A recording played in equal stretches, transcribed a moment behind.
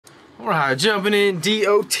Alright, jumping in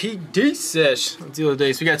DOTD Session. Let's deal with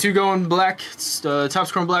this. We got two going black,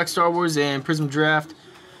 Topps Chrome Black Star Wars and Prism Draft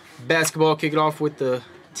Basketball. Kick it off with the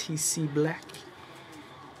TC Black.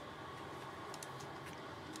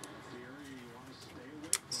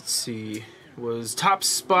 Let's see. Was Top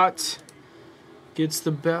Spot gets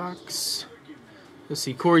the box. Let's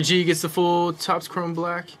see. Corey G gets the full Topps Chrome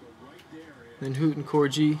Black. Then Hoot and Corey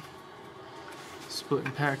G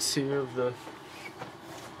splitting packs here of the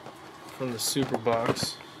from the super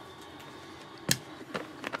box.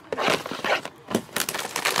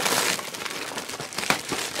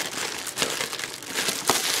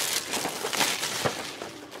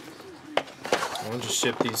 I'll just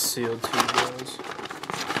ship these sealed to you guys.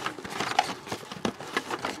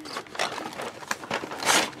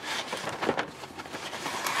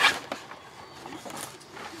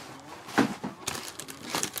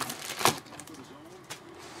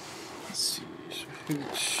 Let's see,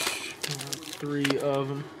 three of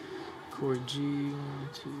them. Corey G, 1,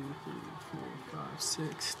 2, 3, 4, 5,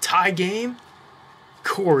 6. Tie game?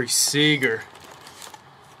 Corey Seager.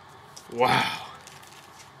 Wow.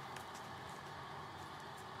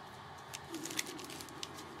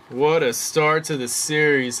 What a start to the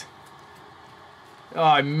series. Oh,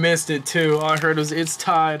 I missed it too. All I heard was it's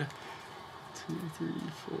tied. 2, 3,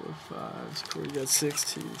 4, 5. Corey got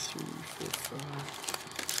 6, 2, 3, 4, 5.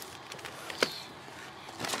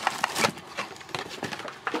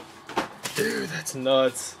 Dude, that's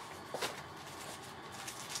nuts.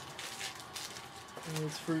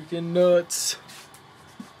 That's freaking nuts.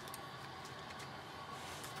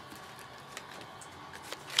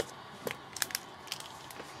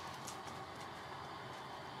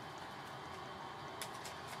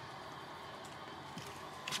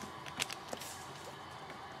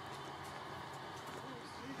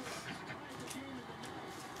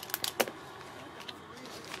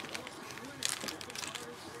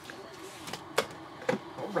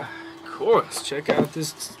 Alright, of course. Check out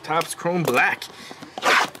this Topps Chrome Black.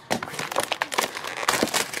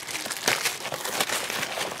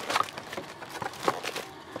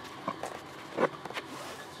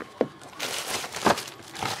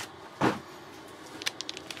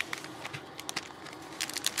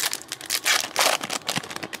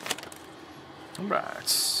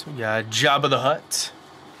 Alright, we got Jabba the Hutt.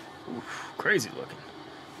 Oof, crazy looking.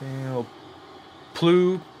 And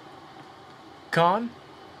Plu Con.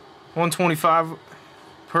 125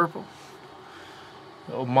 purple.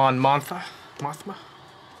 Oh, Mothma. What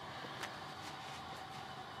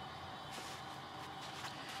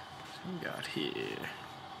we got here?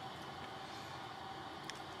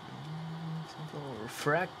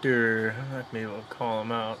 Refractor. Maybe we'll call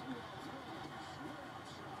him out.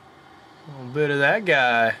 A little bit of that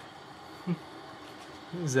guy.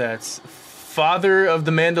 Who's that? Father of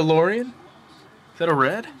the Mandalorian? Is that a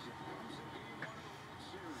red?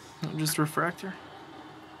 Just a refractor.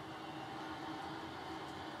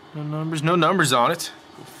 No numbers. No numbers on it.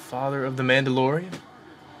 Father of the Mandalorian.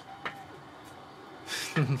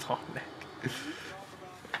 Long neck.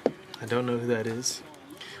 I don't know who that is.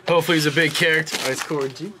 Hopefully he's a big character. Nice Corey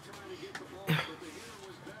G.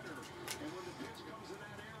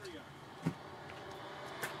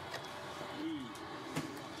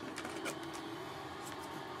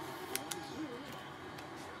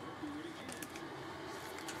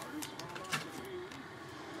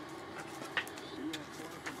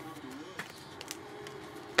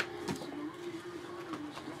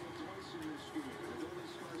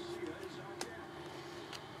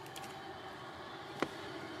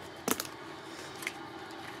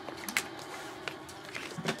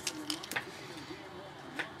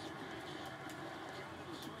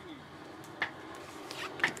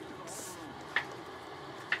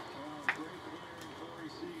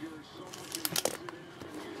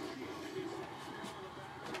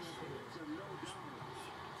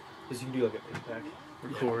 Because you can do like a 8-pack for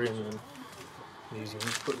Corey, and then these you can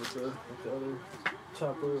just put with the other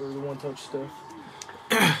topper or the one-touch stuff.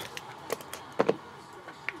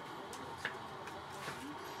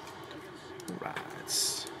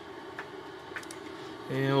 Right.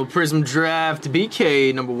 And Prism Draft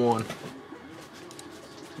BK #1.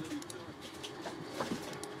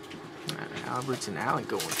 Alberts and Allen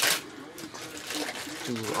going.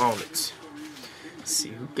 Two on it. Let's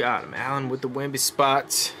see who got him. Allen with the Wemby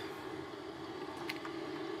spots.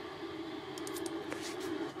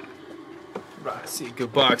 Right, see a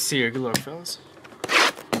good box here. Good luck, fellas.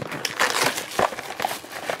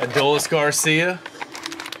 Adolis Garcia.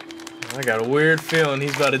 I got a weird feeling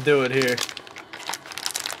he's about to do it here.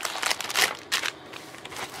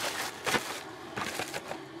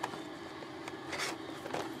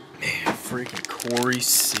 Man. freaking Corey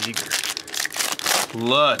Seager.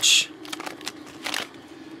 Clutch.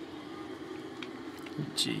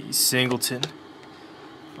 G. Singleton.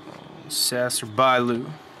 Sasser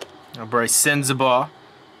Bailu. Bryce Sensabaugh.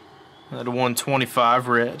 At a 125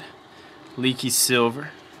 red. Leaky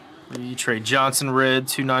silver. Trey Johnson red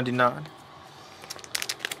 299.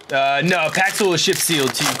 No, Paxil is ship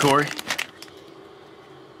sealed to you, Corey.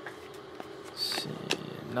 Let's see,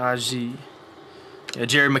 Najee. Yeah,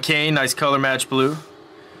 Jerry McCain, nice color match blue.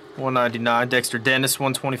 199. Dexter Dennis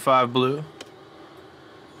 125 blue.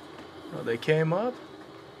 Oh, they came up.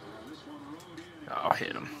 Oh,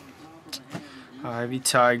 hit him. Ivy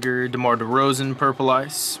Tiger, DeMar DeRozan, Purple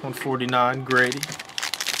Ice, 149, Grady.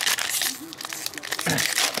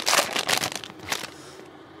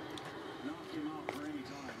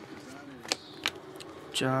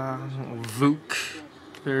 John Vuk,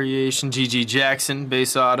 variation, GG Jackson,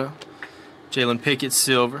 base auto. Jalen Pickett,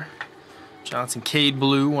 silver. Johnson Cade,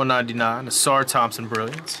 blue, 199. Asar Thompson,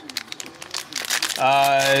 brilliant.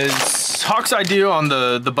 Hawks idea on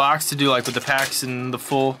the box to do like with the packs and the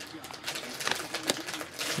full.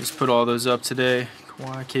 Just put all those up today.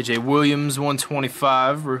 Kawhi, KJ Williams,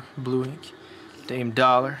 125, blue ink. Dame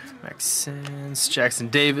Dollar, Max Sense, Jackson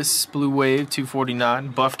Davis, Blue Wave, 249.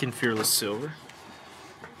 Buffkin, Fearless, silver.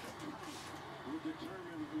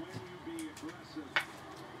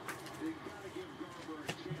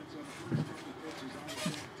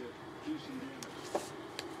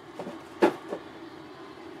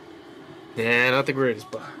 Yeah, not the greatest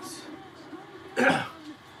box.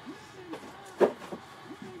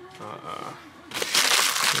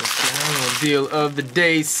 Deal of the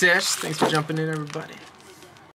day, Sesh. Thanks for jumping in, everybody.